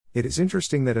It is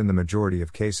interesting that in the majority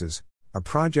of cases, a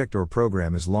project or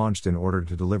program is launched in order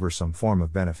to deliver some form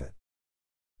of benefit.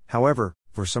 However,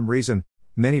 for some reason,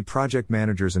 many project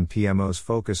managers and PMOs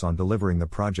focus on delivering the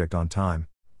project on time,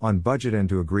 on budget and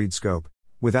to agreed scope,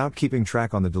 without keeping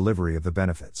track on the delivery of the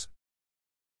benefits.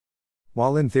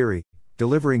 While in theory,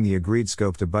 delivering the agreed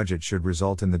scope to budget should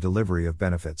result in the delivery of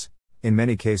benefits, in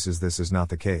many cases this is not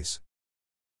the case.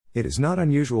 It is not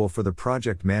unusual for the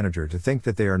project manager to think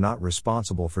that they are not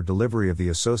responsible for delivery of the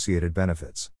associated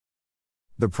benefits.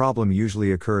 The problem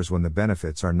usually occurs when the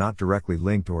benefits are not directly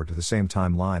linked or to the same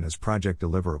timeline as project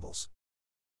deliverables.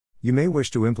 You may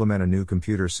wish to implement a new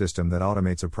computer system that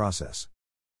automates a process.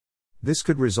 This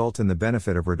could result in the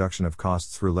benefit of reduction of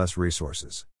costs through less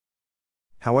resources.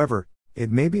 However, it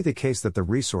may be the case that the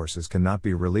resources cannot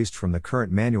be released from the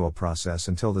current manual process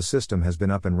until the system has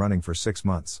been up and running for 6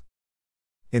 months.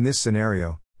 In this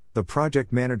scenario, the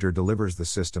project manager delivers the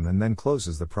system and then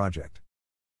closes the project.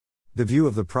 The view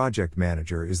of the project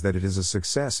manager is that it is a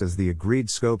success as the agreed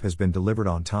scope has been delivered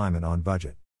on time and on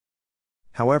budget.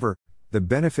 However, the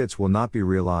benefits will not be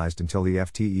realized until the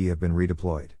FTE have been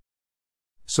redeployed.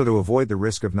 So to avoid the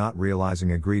risk of not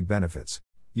realizing agreed benefits,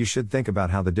 you should think about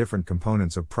how the different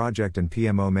components of project and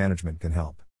PMO management can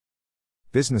help.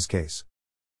 Business case.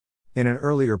 In an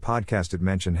earlier podcast it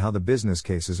mentioned how the business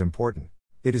case is important.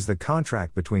 It is the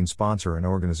contract between sponsor and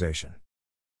organization.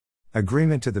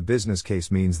 Agreement to the business case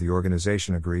means the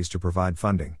organization agrees to provide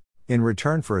funding, in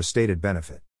return for a stated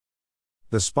benefit.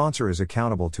 The sponsor is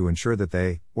accountable to ensure that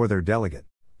they, or their delegate,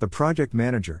 the project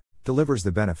manager, delivers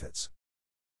the benefits.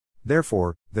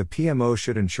 Therefore, the PMO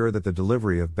should ensure that the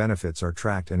delivery of benefits are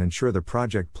tracked and ensure the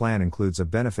project plan includes a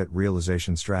benefit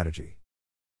realization strategy.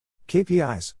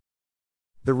 KPIs.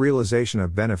 The realization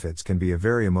of benefits can be a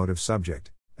very emotive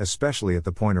subject, especially at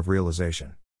the point of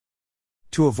realization.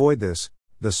 To avoid this,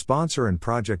 the sponsor and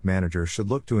project manager should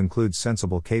look to include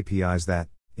sensible KPIs that,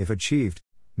 if achieved,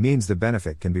 means the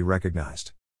benefit can be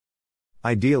recognized.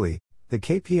 Ideally, the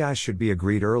KPIs should be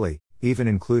agreed early, even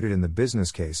included in the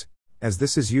business case, as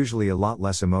this is usually a lot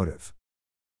less emotive.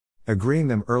 Agreeing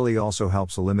them early also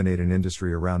helps eliminate an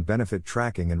industry around benefit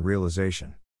tracking and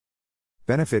realization.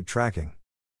 Benefit tracking.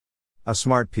 A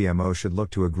smart PMO should look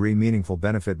to agree meaningful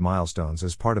benefit milestones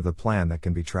as part of the plan that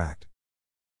can be tracked.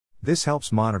 This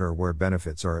helps monitor where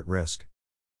benefits are at risk.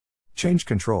 Change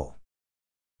control.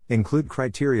 Include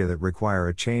criteria that require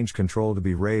a change control to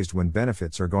be raised when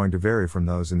benefits are going to vary from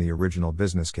those in the original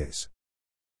business case.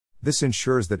 This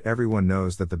ensures that everyone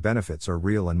knows that the benefits are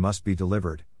real and must be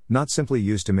delivered, not simply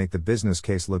used to make the business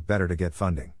case look better to get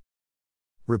funding.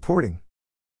 Reporting.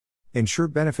 Ensure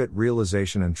benefit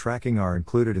realization and tracking are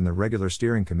included in the regular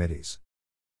steering committees.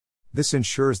 This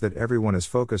ensures that everyone is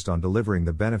focused on delivering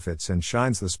the benefits and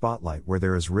shines the spotlight where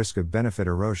there is risk of benefit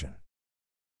erosion.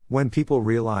 When people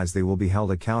realize they will be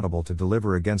held accountable to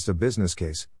deliver against a business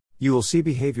case, you will see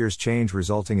behaviors change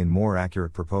resulting in more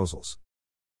accurate proposals.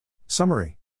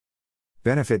 Summary.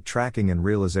 Benefit tracking and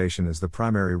realization is the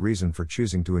primary reason for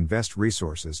choosing to invest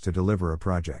resources to deliver a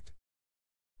project.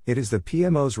 It is the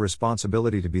PMO's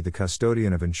responsibility to be the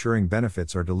custodian of ensuring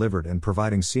benefits are delivered and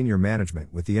providing senior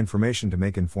management with the information to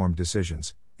make informed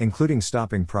decisions, including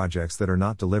stopping projects that are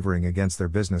not delivering against their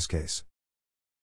business case.